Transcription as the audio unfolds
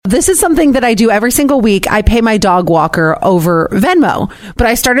this is something that I do every single week. I pay my dog walker over Venmo, but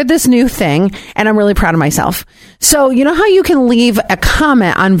I started this new thing and I'm really proud of myself. So you know how you can leave a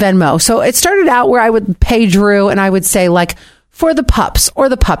comment on Venmo? So it started out where I would pay Drew and I would say like, for the pups or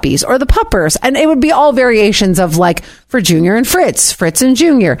the puppies or the puppers. And it would be all variations of like for Junior and Fritz and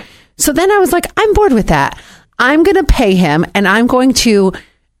Junior. So then I was like, I'm bored with that. I'm going to pay him and I'm going to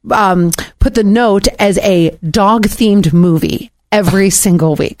put the note as a dog themed movie every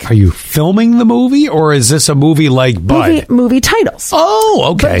single week. Are you filming the movie or is this a movie like Bud? Movie titles.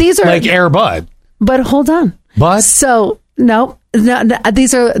 Oh, okay. But these are like Air Bud. But hold on. Bud? So no,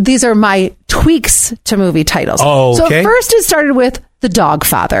 these are my tweaks to movie titles. Oh, okay. So first it started with The Dog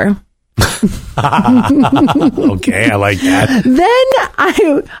Father. Okay, I like that. Then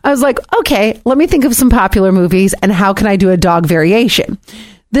I was like, okay, let me think of some popular movies and how can I do a dog variation?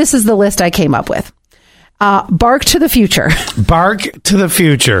 This is the list I came up with. Bark to the Future. Bark to the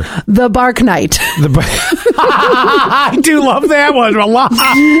Future. The Bark Knight. I do love that one a lot.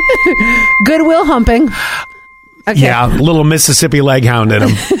 Goodwill Humping. Okay. Yeah, little Mississippi Leghound in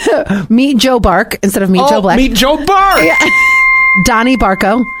him. Meet Joe Bark instead of Meet Joe Black. Meet Joe Bark. Yeah. Donnie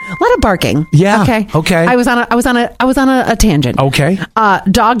Barco. A lot of barking. Yeah. Okay. I was on a tangent. Okay.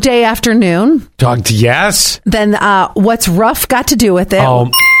 Dog Day Afternoon. Yes. Then What's Rough Got to Do with It? Oh,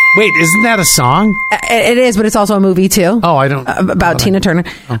 wait, isn't that a song? It is, but it's also a movie too. Oh, I don't about Tina Turner.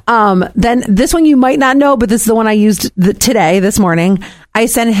 Oh. Then this one you might not know, but this is the one I used this morning. I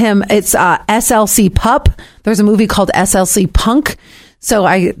sent him. It's SLC Pup. There's a movie called SLC Punk. So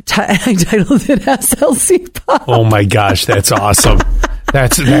I titled it SLC Pup. Oh my gosh, that's awesome.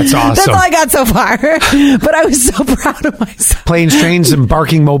 That's awesome. That's all I got so far. But I was so proud of myself. Planes, Trains, and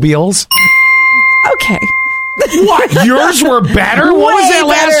Barking Mobiles. Okay. What? Yours were better? What was that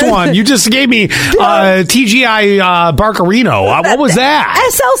last one? You just gave me TGI Barcarino. What was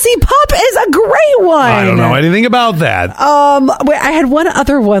that? SLC Pup is a great one. I don't know anything about that. Wait, I had one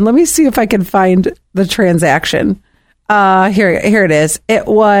other one. Let me see if I can find the transaction. Here it is. It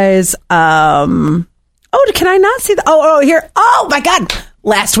was can I not see here. Oh my God.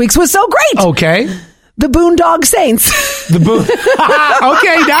 Last week's was so great. Okay. The Boondog Saints. Okay, now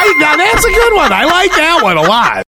that's a good one. I like that one a lot.